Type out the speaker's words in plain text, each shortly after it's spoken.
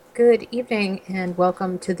Good evening and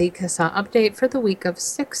welcome to the CASA update for the week of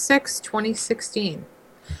 6/6/2016.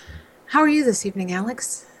 How are you this evening,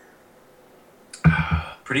 Alex?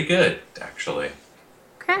 Pretty good, actually.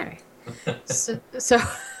 Okay. So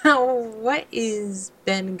what is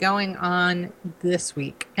been going on this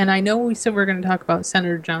week? And I know we said we are going to talk about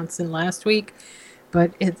Senator Johnson last week,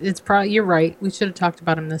 but it's probably you're right. We should have talked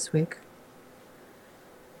about him this week.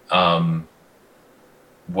 Um,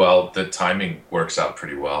 well, the timing works out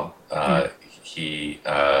pretty well. Yeah. He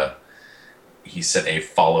sent a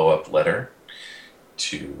follow-up letter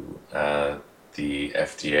to the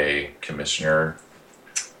FDA Commissioner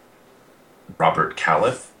Robert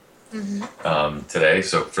Califf Mm-hmm. today.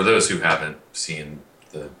 So, for those who haven't seen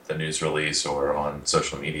the news release or on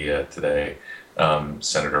social media today,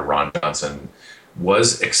 Senator Ron Johnson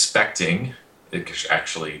was expecting,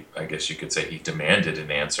 actually, I guess you could say he demanded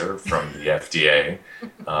an answer from the FDA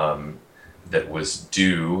that was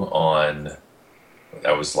due on,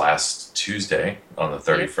 that was last Tuesday on the Yep.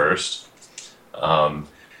 31st. Um,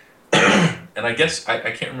 and I guess I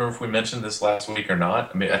can't remember if we mentioned this last week or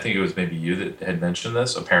not. I mean, I think it was maybe you that had mentioned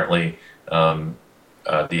this. Apparently, um,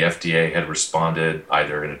 the FDA had responded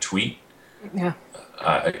either in a tweet. Yeah.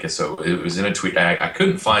 I guess so. It was in a tweet. I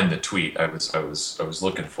couldn't find the tweet. I was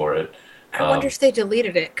looking for it. I wonder Um, if they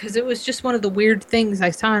deleted it because it was just one of the weird things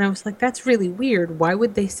I saw, and I was like, "That's really weird. Why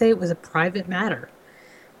would they say it was a private matter?"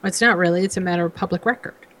 Well, it's not really. It's a matter of public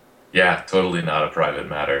record. yeah, totally not a private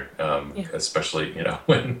matter. Yeah. Especially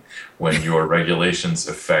when your regulations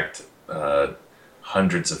affect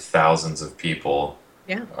hundreds of thousands of people,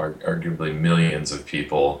 Yeah. arguably millions of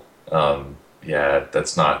people. Yeah,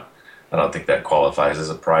 that's not. I don't think that qualifies as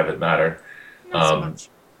a private matter. Not so Um, much.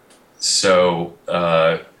 so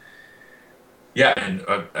yeah, and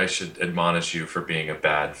I should admonish you for being a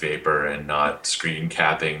bad vapor and not screen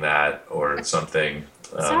capping that or something.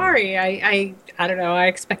 Um, Sorry. I don't know. I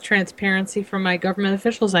expect transparency from my government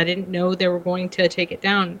officials. I didn't know they were going to take it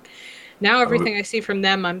down. Now oh, everything I see from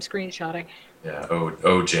them, I'm screenshotting. yeah,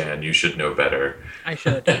 oh, Jan, you should know better. I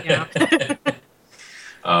should. Yeah.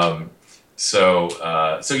 Um, so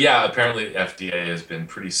yeah, apparently the FDA has been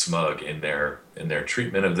pretty smug in their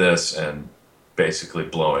treatment of this and basically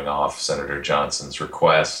blowing off Senator Johnson's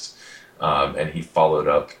request. And he followed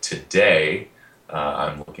up today.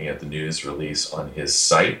 I'm looking at the news release on his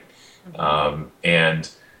site, Mhm. and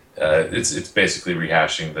it's basically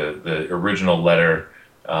rehashing the original letter.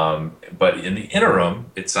 But in the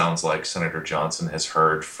interim, it sounds like Senator Johnson has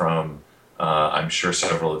heard from, I'm sure,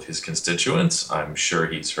 several of his constituents. I'm sure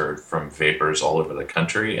he's heard from vapors all over the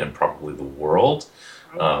country and probably the world,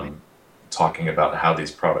 Probably. um, talking about how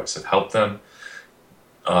these products have helped them.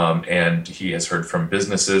 And he has heard from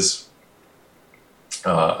businesses,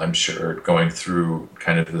 I'm sure, going through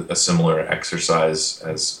kind of a similar exercise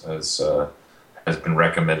as has been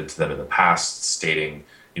recommended to them in the past, stating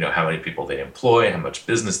how many people they employ, how much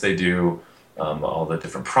business they do, all the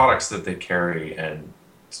different products that they carry, and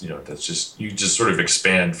that's just you just sort of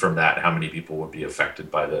expand from that how many people would be affected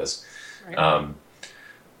by this. Right. Um,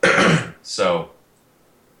 so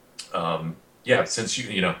yeah, since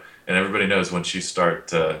and everybody knows once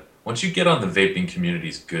you get on the vaping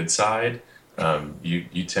community's good side,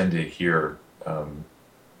 you tend to hear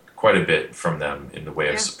quite a bit from them in the way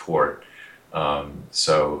of Yeah. support.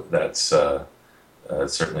 So that's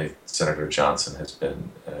certainly Senator Johnson has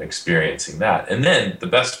been experiencing that. And then the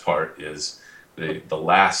best part is the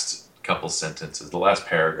last couple sentences, the last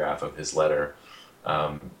paragraph of his letter,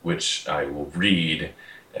 which I will read.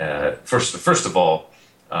 First of all,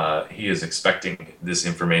 he is expecting this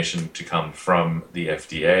information to come from the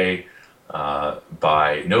FDA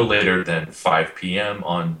by no later than 5 p.m.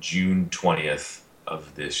 on June 20th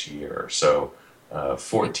of this year. So,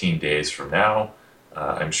 14 days from now,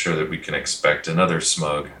 I'm sure that we can expect another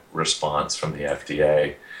smug response from the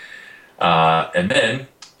FDA. And then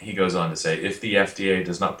he goes on to say, if the FDA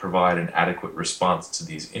does not provide an adequate response to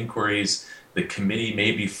these inquiries, the committee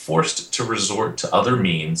may be forced to resort to other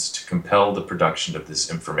means to compel the production of this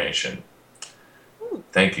information. Ooh.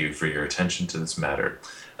 Thank you for your attention to this matter.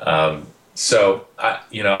 So I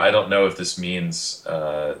don't know if this means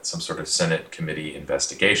some sort of Senate committee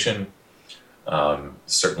investigation.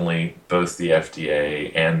 Certainly, both the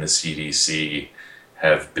FDA and the CDC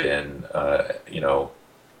have been,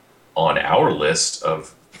 on our list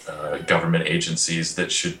of government agencies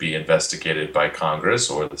that should be investigated by Congress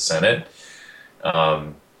or the Senate.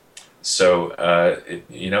 Um,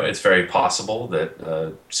 it's very possible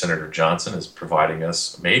that Senator Johnson is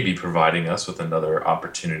maybe providing us with another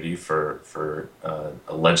opportunity for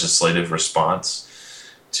a legislative response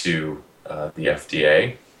to the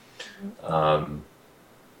FDA. Mhm. Um,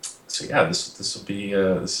 so yeah, this will be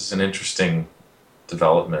this is an interesting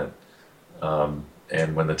development,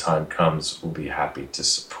 and when the time comes, we'll be happy to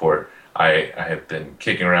support. I have been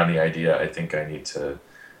kicking around the idea. I think I need to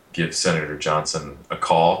give Senator Johnson a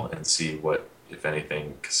call and see what, if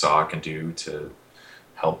anything, CASA can do to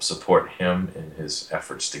help support him in his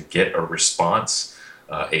efforts to get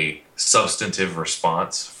a substantive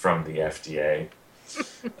response from the FDA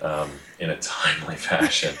in a timely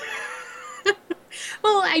fashion.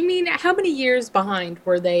 Well, I mean, how many years behind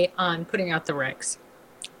were they on putting out the regs?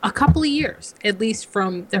 A couple of years, at least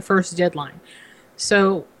from their first deadline.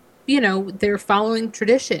 So, they're following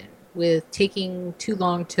tradition with taking too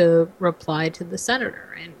long to reply to the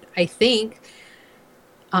senator. And I think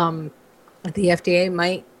the FDA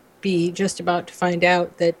might be just about to find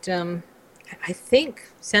out that I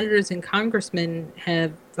think senators and congressmen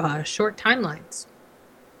have short timelines,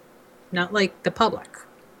 not like the public,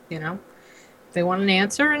 you know? They want an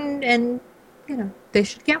answer and they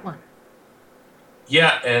should get one.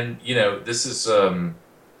 Yeah, and this is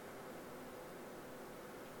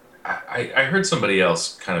I heard somebody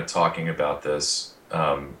else kind of talking about this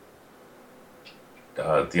the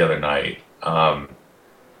other night.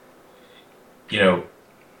 You know,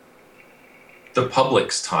 the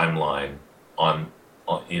public's timeline on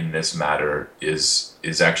in this matter is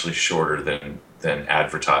actually shorter than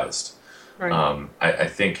advertised. Right. I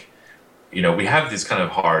think we have these kind of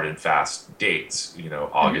hard and fast dates.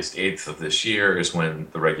 August 8th of this year is when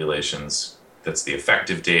the regulations, that's the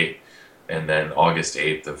effective date. And then August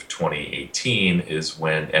 8th of 2018 is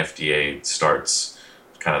when FDA starts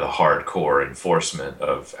kind of the hardcore enforcement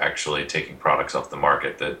of actually taking products off the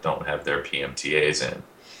market that don't have their PMTAs in.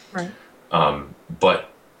 Right. But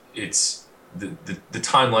it's the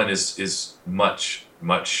timeline is much,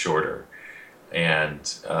 much shorter. And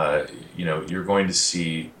you're going to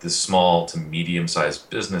see the small to medium-sized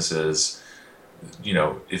businesses,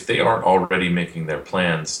 if they aren't already making their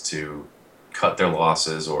plans to cut their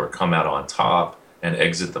losses or come out on top and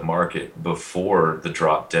exit the market before the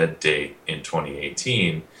drop dead date in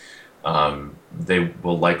 2018, they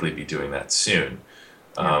will likely be doing that soon.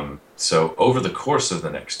 So over the course of the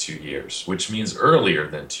next 2 years, which means earlier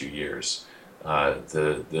than 2 years,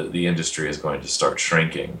 the industry is going to start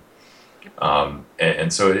shrinking.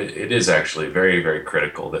 And so it is actually very, very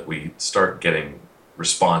critical that we start getting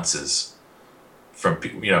responses from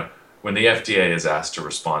people. When the FDA is asked to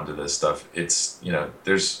respond to this stuff, it's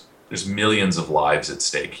there's millions of lives at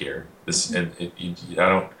stake here.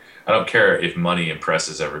 I don't care if money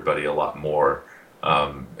impresses everybody a lot more.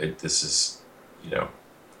 This is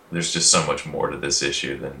there's just so much more to this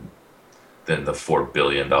issue than the $4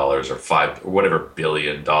 billion or $5 or whatever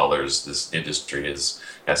 $billion this industry is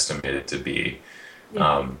estimated to be.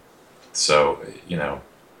 Yeah. So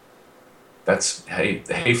that's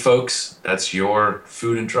hey folks, that's your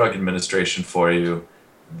Food and Drug Administration for you.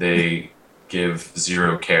 They give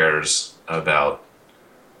zero cares about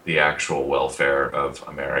the actual welfare of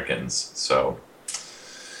Americans. So,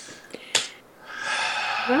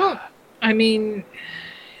 Well, I mean,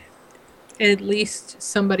 at least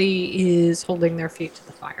somebody is holding their feet to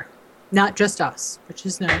the fire. Not just us, which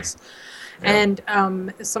is nice. yeah.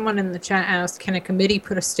 And someone in the chat asked, can a committee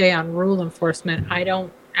put a stay on rule enforcement? I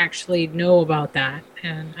don't actually know about that.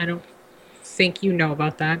 And I don't think you know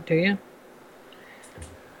about that, do you?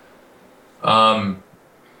 I'm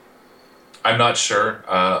not sure.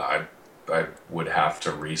 I would have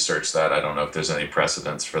to research that. I don't know if there's any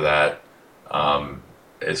precedents for that.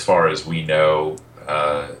 As far as we know,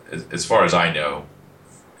 as far as I know,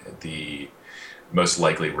 the most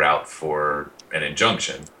likely route for an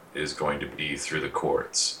injunction is going to be through the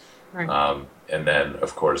courts. Right. And then,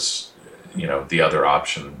 of course, the other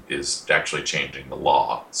option is actually changing the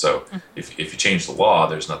law. So if you change the law,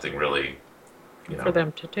 there's nothing really, For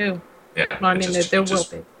them to do. Yeah. Well, I mean, there will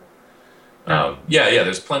be.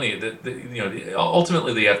 There's plenty.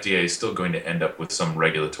 Ultimately, the FDA is still going to end up with some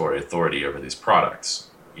regulatory authority over these products.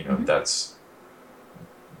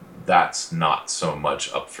 That's not so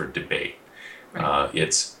much up for debate. Right.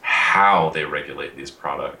 It's how they regulate these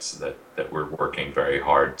products that we're working very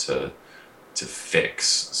hard to fix.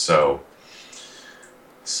 So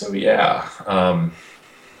yeah.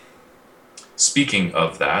 Speaking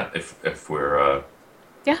of that, if we're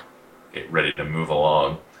ready to move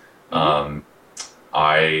along.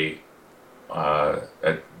 I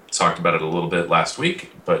talked about it a little bit last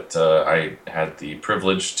week, but I had the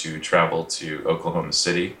privilege to travel to Oklahoma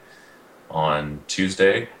City on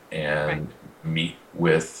Tuesday and meet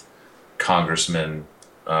with Congressman.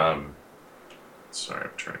 Sorry, I'm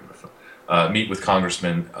turning my phone. Meet with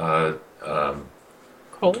Congressman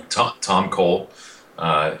Cole? Tom Cole.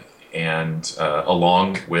 and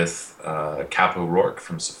along with Cap O'Rourke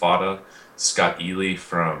from SFATA, Scott Ely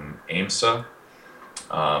from AIMSA,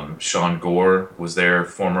 Sean Gore was there,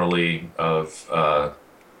 formerly of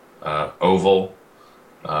OVAL,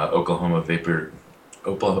 Oklahoma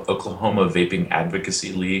Vaping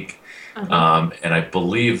Advocacy League. And I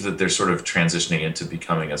believe that they're sort of transitioning into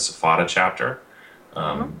becoming a SFATA chapter.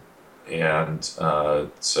 And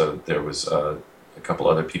so there was a couple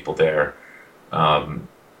other people there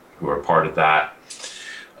who were part of that.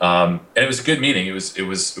 And it was a good meeting. It was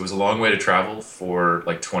a long way to travel for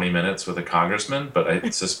like 20 minutes with a congressman, but I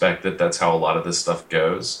suspect that that's how a lot of this stuff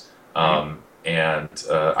goes. And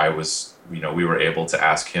I was, we were able to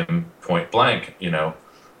ask him point blank,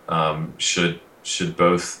 should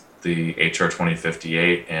both the HR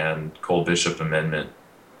 2058 and Cole Bishop amendment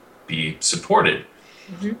be supported?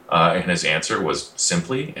 And his answer was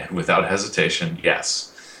simply and without hesitation,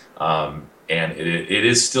 yes. And it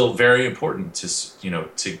is still very important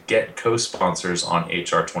to get co-sponsors on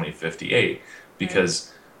HR 2058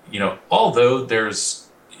 because, although there's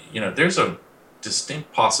a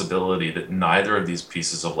distinct possibility that neither of these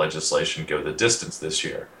pieces of legislation go the distance this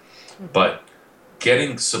year, but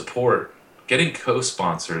getting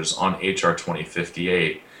co-sponsors on HR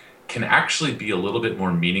 2058 can actually be a little bit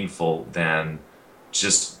more meaningful than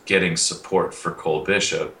just getting support for Cole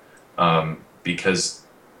Bishop, because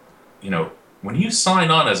when you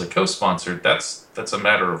sign on as a co-sponsor, that's a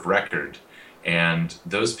matter of record, and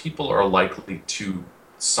those people are likely to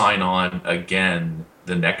sign on again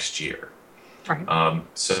the next year. Right.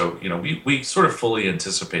 So we sort of fully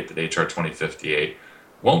anticipate that HR 2058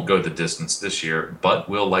 won't go the distance this year, but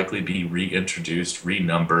will likely be reintroduced,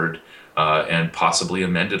 renumbered, and possibly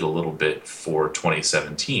amended a little bit for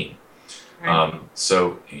 2017. Right.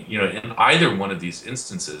 So in either one of these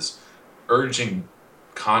instances, urging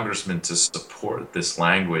congressmen to support this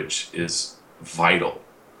language is vital,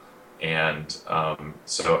 and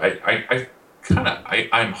so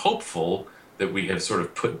I'm hopeful that we have sort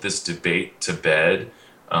of put this debate to bed,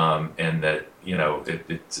 and that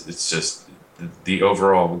it's just the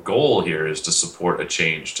overall goal here is to support a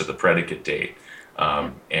change to the predicate date,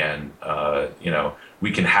 and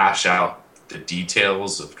we can hash out the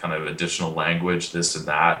details of kind of additional language, this and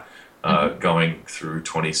that, going through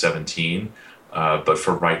 2017. But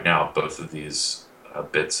for right now, both of these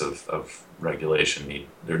bits of regulation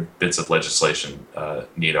bits of legislation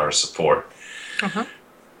need our support.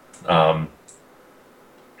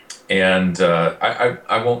 And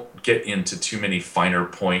I won't get into too many finer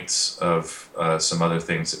points of some other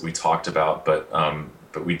things that we talked about,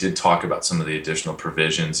 but we did talk about some of the additional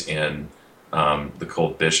provisions in the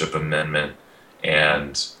Cole Bishop amendment,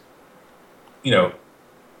 and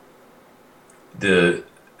the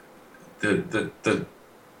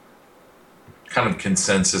kind of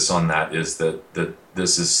consensus on that is that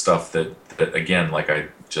this is stuff that again, like I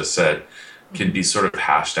just said, can be sort of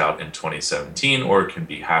hashed out in 2017, or it can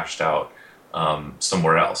be hashed out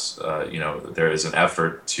somewhere else. There is an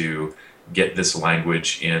effort to get this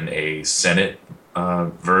language in a Senate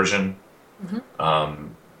version.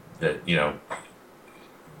 That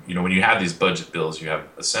when you have these budget bills, you have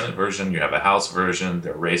a Senate version, you have a House version.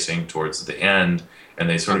 They're racing towards the end, and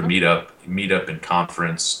they sort of meet up in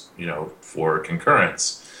conference, for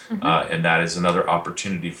concurrence, and that is another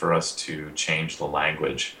opportunity for us to change the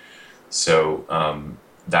language. So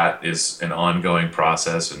that is an ongoing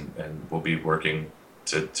process, and we'll be working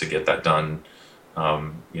to get that done,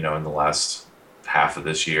 in the last half of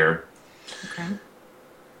this year. Okay.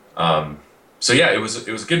 So yeah, it was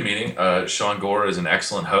a good meeting. Sean Gore is an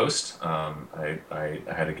excellent host. I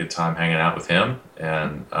had a good time hanging out with him,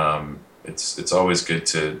 and it's always good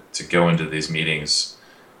to go into these meetings,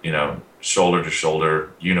 shoulder to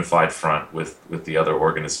shoulder, unified front with the other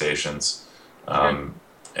organizations,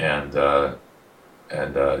 and yeah,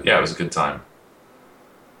 it was a good time.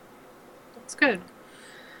 That's good.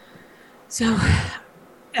 So,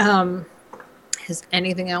 has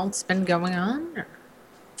anything else been going on? Or?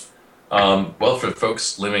 Well, for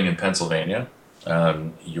folks living in Pennsylvania,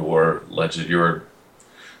 your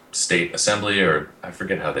state assembly, or I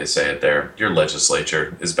forget how they say it there, your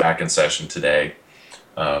legislature is back in session today,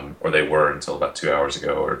 or they were until about 2 hours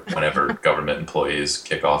ago, or whenever government employees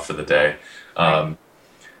kick off for the day.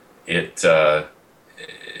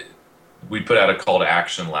 We put out a call to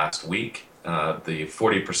action last week. The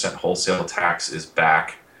 40% wholesale tax is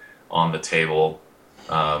back on the table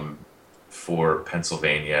for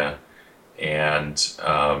Pennsylvania. And,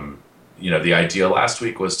 the idea last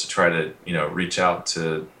week was to try to, reach out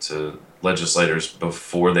to legislators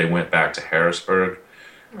before they went back to Harrisburg.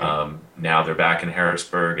 Right. Now they're back in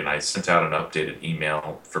Harrisburg, and I sent out an updated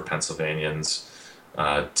email for Pennsylvanians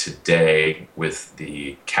today with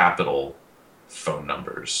the capital phone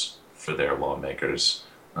numbers for their lawmakers.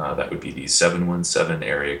 That would be the 717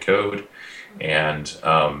 area code. And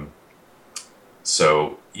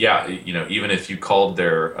so, yeah, even if you called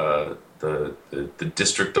their the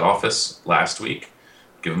district office last week,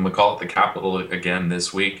 give them a call at the Capitol again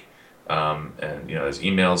this week. And there's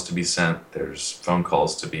emails to be sent, there's phone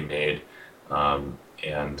calls to be made,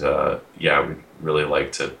 and yeah, we'd really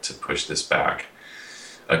like to push this back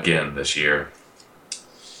again this year.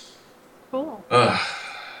 Cool. Uh,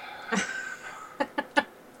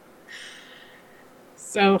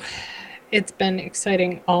 So it's been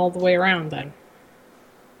exciting all the way around then.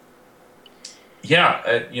 yeah,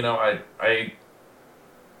 I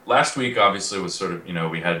last week obviously was sort of,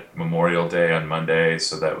 we had Memorial Day on Monday,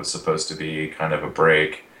 so that was supposed to be kind of a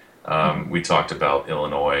break. Mhm. We talked about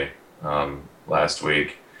Illinois last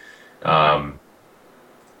week. Right. Um,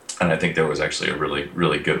 and I think there was actually a really,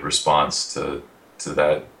 really good response to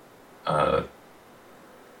uh, that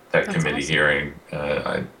That's committee awesome. hearing.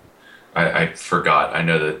 I forgot. I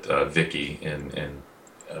know that Vicky in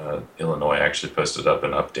Illinois actually posted up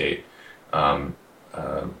an update. Um,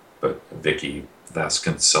 uh, but Vicky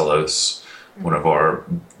Vasconcelos, one Mhm. of our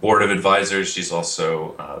board of advisors, she's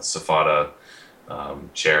also SFATA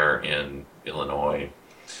chair in Illinois.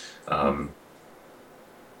 Mhm. Um,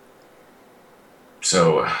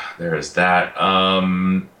 so there is that.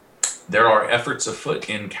 There are efforts afoot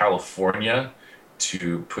in California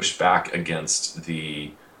to push back against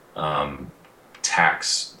um,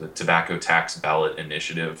 the tobacco tax ballot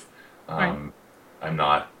initiative. Right. Um, I'm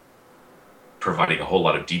not providing a whole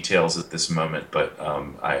lot of details at this moment, but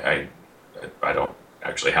I don't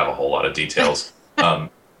actually have a whole lot of details.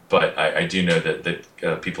 But I do know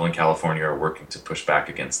that people in California are working to push back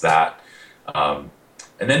against that. Um,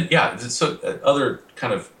 and then, yeah, so other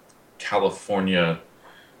kind of California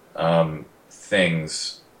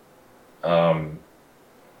things. Um,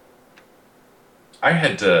 I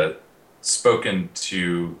had spoken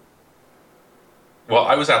to, well,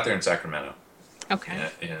 I was out there in Sacramento, Okay.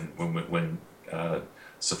 and when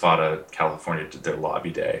Safata, California did their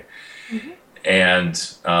lobby day. Hmm.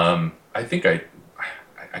 And I think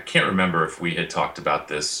I can't remember if we had talked about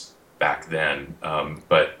this back then,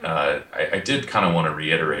 but I did kind of want to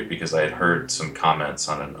reiterate because I had heard some comments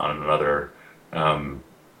on another um,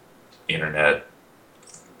 internet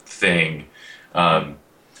thing Right.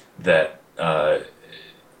 that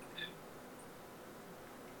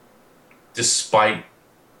despite,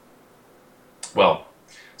 well,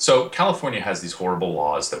 so California has these horrible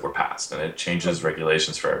laws that were passed, and it changes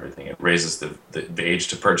regulations for everything. It raises the age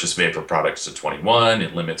to purchase vapor products to 21.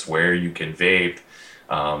 It limits where you can vape,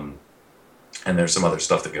 um, and there's some other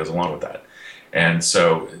stuff that goes along with that. And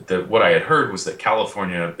so what I had heard was that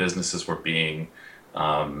California businesses were being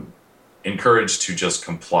um, encouraged to just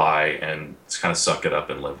comply and kind of suck it up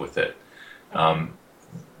and live with it. Okay. Um,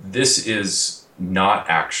 this is not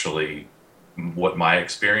actually what my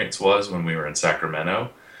experience was when we were in Sacramento.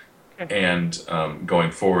 Okay. And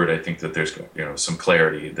going forward, I think that there's some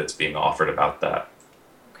clarity that's being offered about that.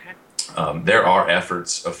 Okay. There are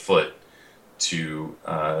efforts afoot to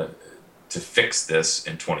fix this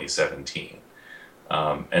in 2017.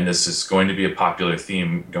 And this is going to be a popular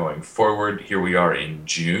theme going forward. Here we are in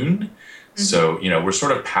June. Hmm. So, we're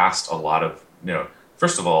sort of past a lot of,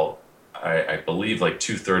 first of all, I believe like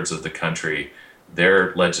two-thirds of the country,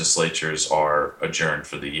 their legislatures are adjourned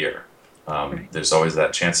for the year. Right. There's always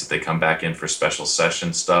that chance that they come back in for special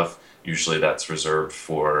session stuff. Usually that's reserved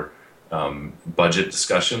for budget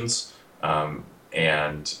discussions.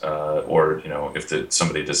 And or if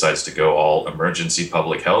somebody decides to go all emergency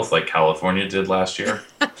public health like California did last year.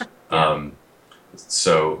 Yeah. Um,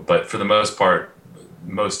 so, but for the most part,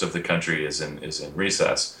 most of the country is in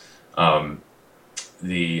recess. Um,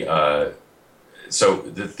 the So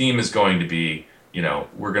the theme is going to be,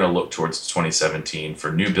 we're going to look towards 2017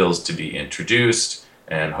 for new bills to be introduced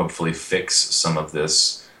and hopefully fix some of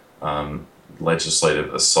this um,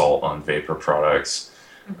 legislative assault on vapor products.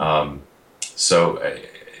 Hmm. Um, so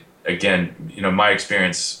again, my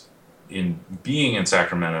experience in being in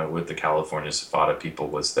Sacramento with the California Safata people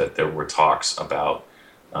was that there were talks about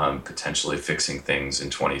potentially fixing things in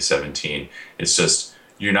 2017. It's just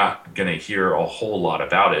you're not going to hear a whole lot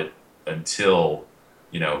about it until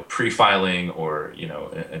pre-filing or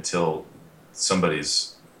until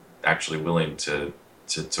somebody's actually willing to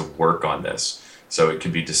work on this. So it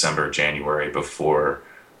could be December, January before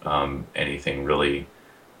anything really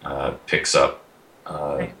picks up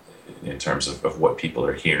uh, Right. in terms of what people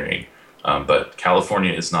are hearing. But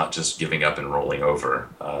California is not just giving up and rolling over.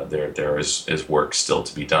 There is work still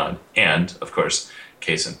to be done. And of course,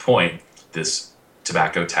 case in point, this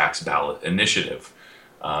tobacco tax ballot initiative,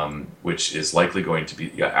 which is likely going to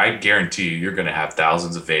be, I guarantee you, you're going to have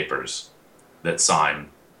thousands of vapors that sign,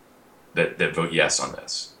 that vote yes on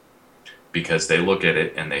this because they look at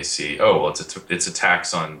it and they see, oh, well, it's a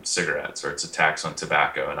tax on cigarettes or it's a tax on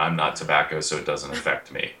tobacco, and I'm not tobacco, so it doesn't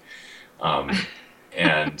affect me. Um,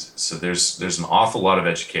 and so there's an awful lot of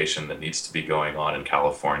education that needs to be going on in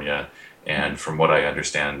California. And from what I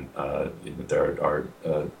understand, there are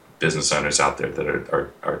business owners out there that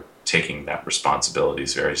are taking that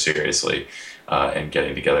responsibilities very seriously, and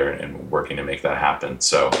getting together and working to make that happen.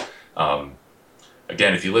 So um,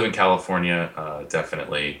 again, if you live in California,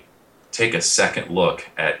 definitely take a second look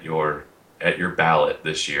at your ballot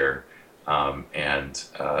this year. And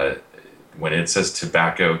when it says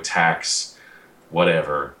tobacco tax,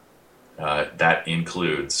 whatever, that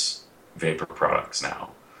includes vapor products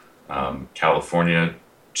now. California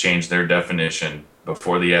changed their definition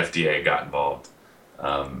before the FDA got involved.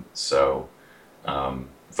 So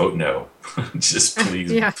vote no. Just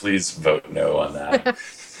please, Yeah. please vote no on that.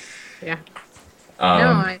 Yeah. No,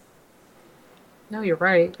 Um, I no, you're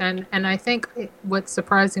right. And I think what's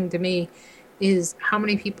surprising to me is how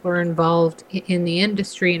many people are involved in the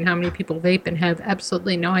industry and how many people vape and have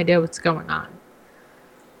absolutely no idea what's going on.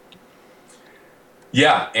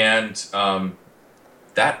 yeah, and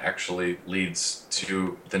that actually leads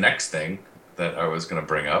to the next thing that I was going to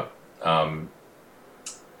bring up. Um,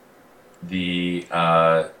 the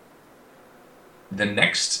the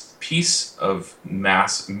next piece of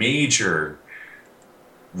major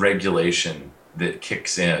regulation that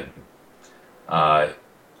kicks in, uh,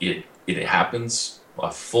 it happens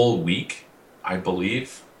a full week, I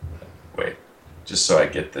believe. Wait, just so I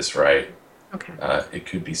get this right, Okay. it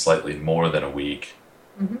could be slightly more than a week.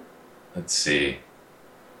 Hmm. Let's see.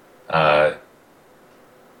 Uh,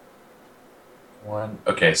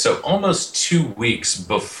 okay, so almost 2 weeks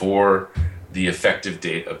before the effective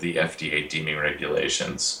date of the FDA deeming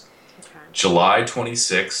regulations, Okay. July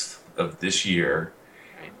 26th of this year,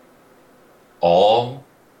 Right. all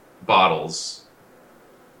bottles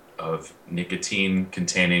of nicotine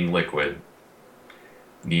containing liquid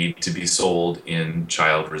need to be sold in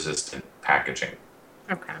child resistant packaging.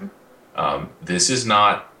 Okay. This is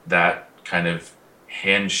not that kind of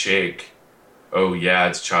handshake, oh yeah,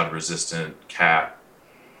 it's child resistant cap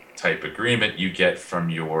type agreement you get from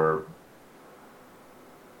your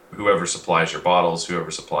whoever supplies your bottles,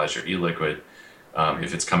 whoever supplies your e-liquid.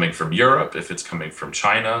 If it's coming from Europe, if it's coming from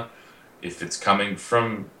China, if it's coming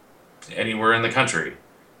from anywhere in the country,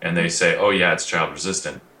 and they say, oh yeah, it's child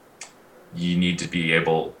resistant, you need to be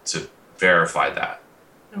able to verify that.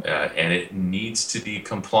 Okay. And it needs to be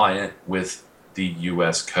compliant with the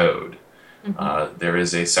US code. Hmm. There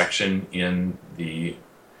is a section in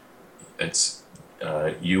it's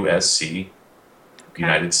USC, Okay.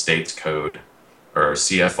 United States Code, or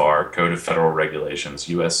CFR, Code of Federal Regulations,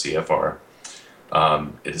 US CFR.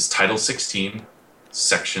 It is Title 16,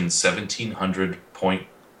 Section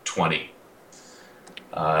 1700.20.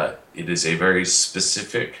 It is a very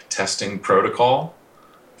specific testing protocol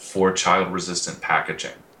for child resistant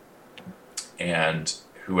packaging. And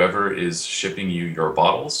whoever is shipping you your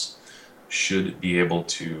bottles should be able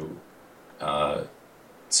to uh,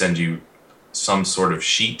 send you some sort of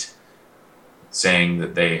sheet saying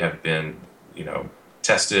that they have been,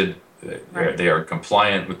 tested, Right. they are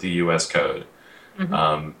compliant with the US code. Hmm.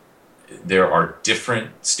 Um, there are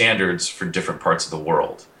different standards for different parts of the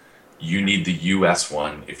world. You need the US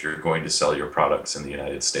one if you're going to sell your products in the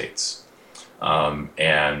United States.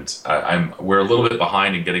 And we're a little bit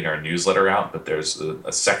behind in getting our newsletter out, but there's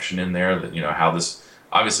a section in there that how this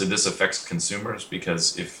obviously this affects consumers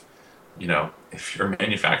because if you're a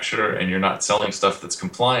manufacturer and you're not selling stuff that's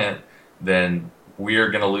compliant, then we're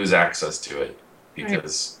going to lose access to it Right.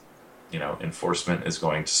 because enforcement is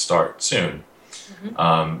going to start soon.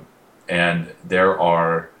 Hmm. And there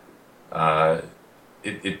are uh,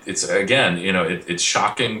 it's again, it's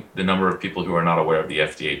shocking the number of people who are not aware of the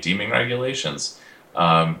FDA deeming regulations.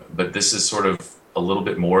 But this is sort of a little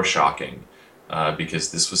bit more shocking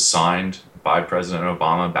because this was signed by President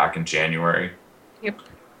Obama back in January. Yep.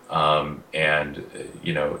 And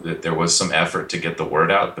there was some effort to get the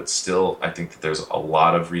word out, but still, I think that there's a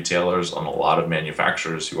lot of retailers and a lot of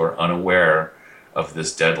manufacturers who are unaware of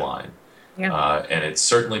this deadline. Yeah. And it's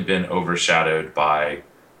certainly been overshadowed by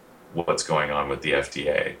what's going on with the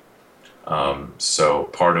FDA. So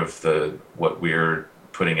part of what we're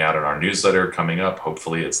putting out in our newsletter coming up,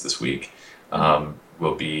 hopefully it's this week, Hmm.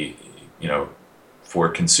 will be, you know, for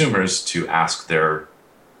consumers to ask their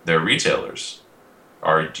retailers,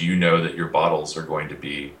 do you know that your bottles are going to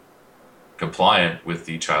be compliant with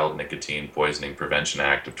the Child Nicotine Poisoning Prevention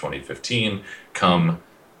Act of 2015 come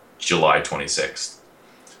July 26th?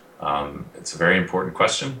 It's a very important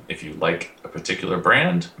question. If you like a particular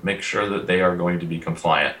brand, make sure that they are going to be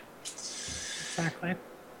compliant. Exactly.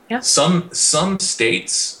 Yeah. Some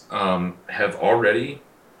states have already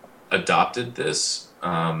adopted this.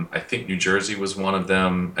 I think New Jersey was one of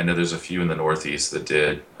them. I know there's a few in the Northeast that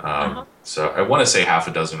did. So I want to say half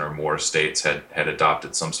a dozen or more states had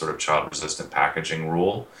adopted some sort of child-resistant packaging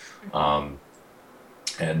rule.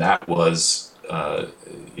 And that was,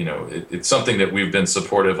 it's something that we've been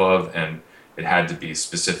supportive of, and it had to be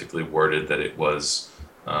specifically worded that it was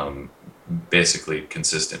basically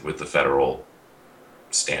consistent with the federal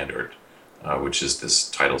standard, which is this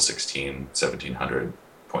Title 16,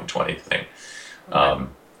 1700.20 thing.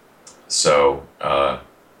 So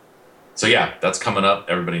yeah, that's coming up.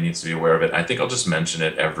 Everybody needs to be aware of it. I think I'll just mention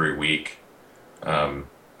it every week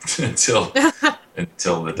until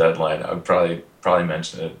the deadline. I'll probably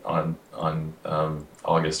mention it on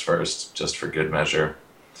August 1st, just for good measure.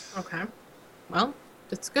 Okay. Well,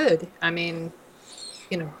 that's good. I mean,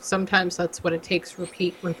 sometimes that's what it takes.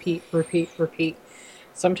 Repeat, repeat, repeat, repeat.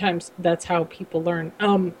 Sometimes that's how people learn.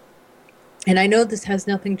 And I know this has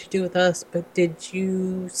nothing to do with us, but did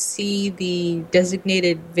you see the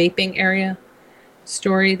designated vaping area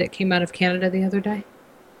story that came out of Canada the other day?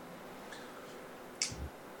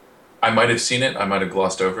 I might have seen it. I might have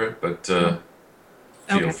glossed over it, but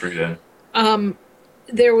feel free to.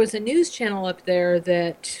 There was a news channel up there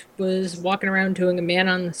that was walking around doing a man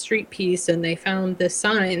on the street piece, and they found this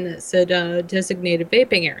sign that said designated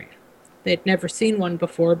vaping area. They'd never seen one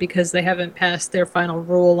before because they haven't passed their final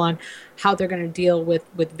rule on how they're going to deal with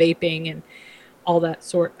vaping and all that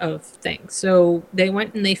sort of thing. So they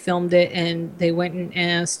went and they filmed it, and they went and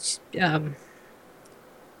asked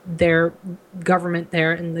their government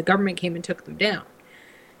there, and the government came and took them down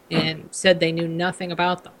and said they knew nothing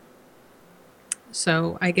about them.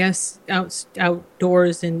 So I guess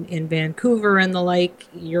outdoors in Vancouver and the like,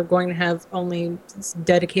 you're going to have only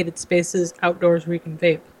dedicated spaces outdoors where you can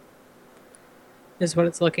vape, is what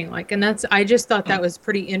it's looking like. And I just thought that was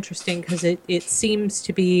pretty interesting, because it seems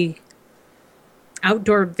to be,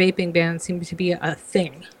 outdoor vaping bans seem to be a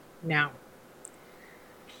thing now.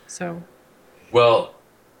 So. Well,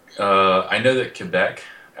 I know that Quebec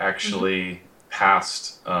actually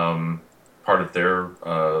passed, part of their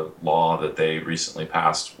law that they recently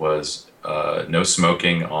passed was no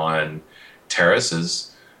smoking on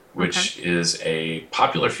terraces, which is a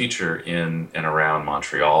popular feature in and around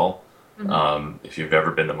Montreal. If you've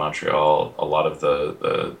ever been to Montreal, a lot of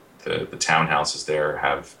the townhouses there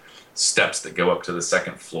have steps that go up to the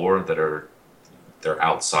second floor they're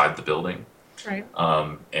outside the building. Right.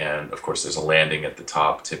 And of course, there's a landing at the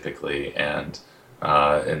top typically, and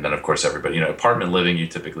then of course everybody, apartment living, you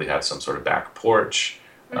typically have some sort of back porch.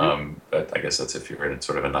 But I guess that's if you're in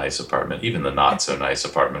sort of a nice apartment. Even the not so nice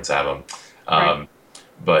apartments have them. Right.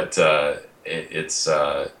 But it's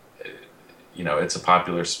it's a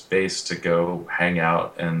popular space to go hang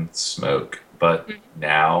out and smoke. But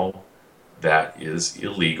now that is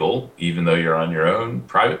illegal, even though you're on your own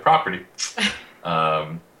private property.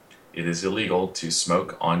 It is illegal to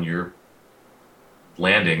smoke on your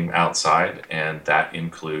landing outside, and that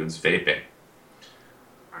includes vaping.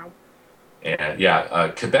 Wow.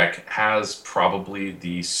 And Quebec has probably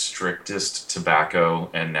the strictest tobacco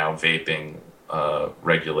and now vaping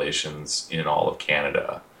regulations in all of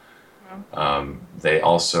Canada. Wow. They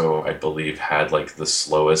also, I believe, had like the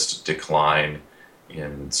slowest decline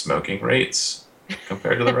in smoking rates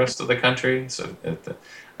compared to the rest of the country. So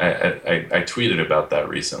I tweeted about that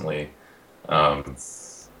recently.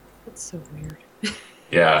 That's so weird.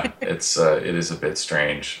 Yeah, it is a bit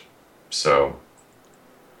strange. So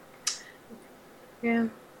yeah.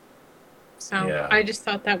 So yeah. I just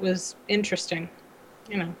thought that was interesting.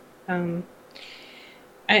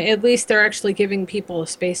 At least they're actually giving people a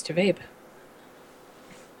space to vape,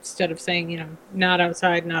 instead of saying, not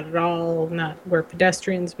outside, not at all, not where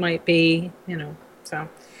pedestrians might be. So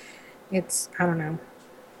it's, I don't know.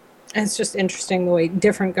 It's just interesting the way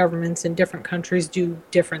different governments in different countries do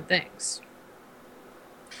different things.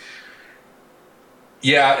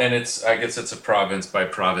 Yeah, and I guess it's a province by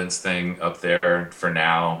province thing up there for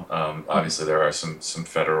now. Obviously, there are some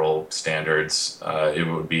federal standards. It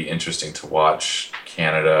would be interesting to watch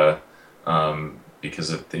Canada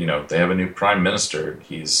because they have a new prime minister.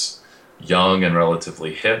 He's young and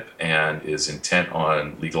relatively hip and is intent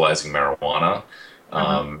on legalizing marijuana.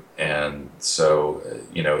 Uh-huh. And so,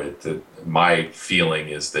 my feeling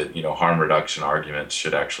is that, harm reduction arguments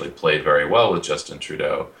should actually play very well with Justin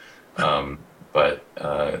Trudeau. But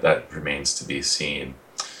that remains to be seen.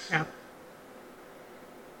 Yeah.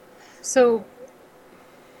 So,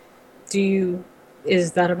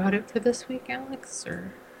 is that about it for this week, Alex?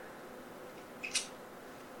 Or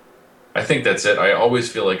I think that's it. I always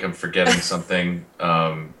feel like I'm forgetting something.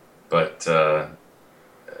 But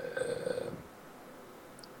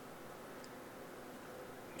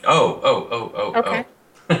okay,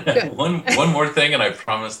 good. one more thing, and I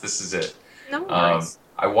promise this is it. No worries.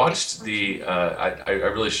 I Take watched your time. the. I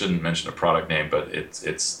really shouldn't mention a product name, but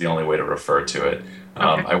it's the only way to refer to it.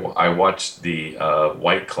 Okay. I watched the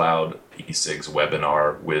White Cloud eSigs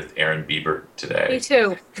webinar with Aaron Biebert Me today,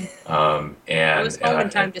 too. I and was and home in I,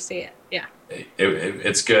 time to see it. Yeah.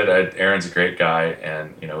 it's good. Aaron's a great guy,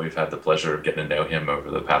 and we've had the pleasure of getting to know him over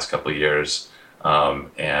the past couple of years.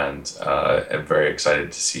 And I'm very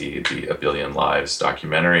excited to see the A Billion Lives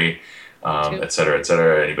documentary, Me too. et cetera, et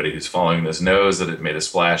cetera. Anybody who's following this knows that it made a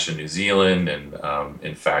splash in New Zealand, and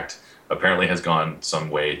in fact, apparently has gone some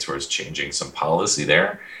way towards changing some policy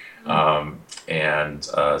there. Mm. And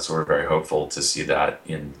so we're very hopeful to see that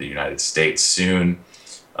in the United States soon.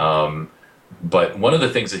 Um, but one of the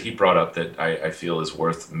things that he brought up that I feel is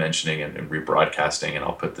worth mentioning and rebroadcasting, and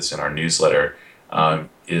I'll put this in our newsletter, Mhm.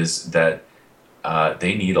 is that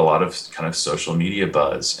they need a lot of kind of social media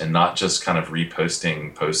buzz, and not just kind of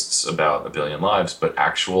reposting posts about A Billion Lives, but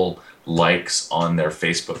actual likes on their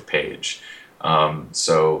Facebook page.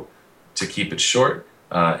 So to keep it short,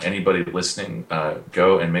 anybody listening,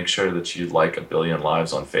 go and make sure that you like A Billion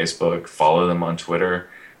Lives on Facebook, follow them on Twitter,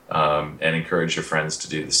 and encourage your friends to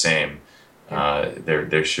do the same. Yeah.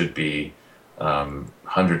 There should be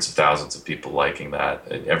hundreds of thousands of people liking that.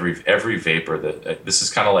 Every vapor that this is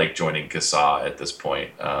kind of like joining CASA at this point.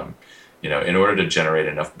 In order to generate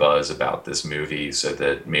enough buzz about this movie so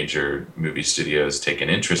that major movie studios take an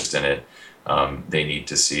interest in it, they need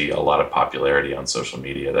to see a lot of popularity on social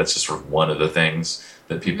media. That's just sort of one of the things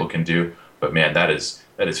that people Mhm. can do. But man, that is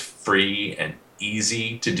free and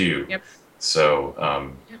easy to do. Yep. So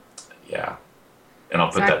Yep. yeah, and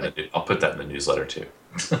Exactly. I'll put that in the newsletter too.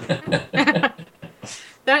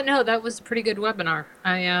 That was a pretty good webinar.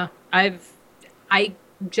 I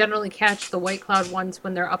generally catch the White Cloud ones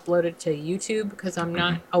when they're uploaded to YouTube because I'm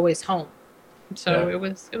not Mhm. always home. So Yeah,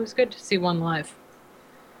 it was good to see one live.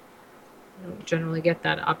 I don't generally get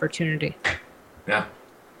that opportunity. yeah,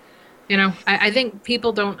 I think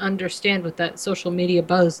people don't understand what that social media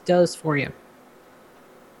buzz does for you.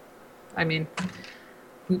 I mean,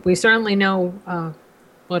 we certainly know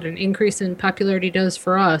what an increase in popularity does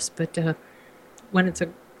for us, but when it's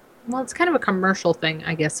kind of a commercial thing,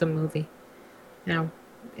 I guess, a movie. You know,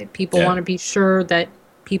 people want yeah, to be sure that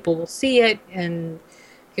people will see it, and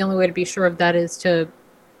the only way to be sure of that is to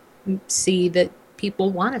see that people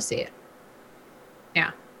want to see it.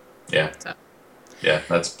 Yeah. yeah, So, yeah.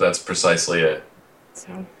 That's precisely it.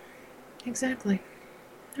 so exactly.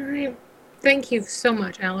 All right. Thank you so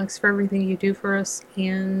much, Alex, for everything you do for us,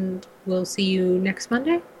 and we'll see you next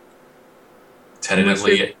Monday, unless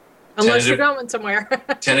you're Tentatively, unless you're tentative, going somewhere.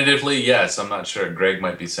 tentatively, yes. I'm not sure. Greg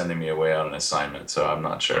might be sending me away on an assignment, so I'm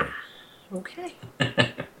not sure. Okay.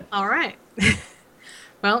 All right.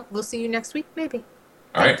 Well, we'll see you next week, maybe.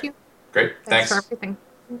 All right, Thank you. great. Thanks for Thanks. everything.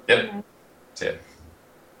 Yep. Bye. See ya.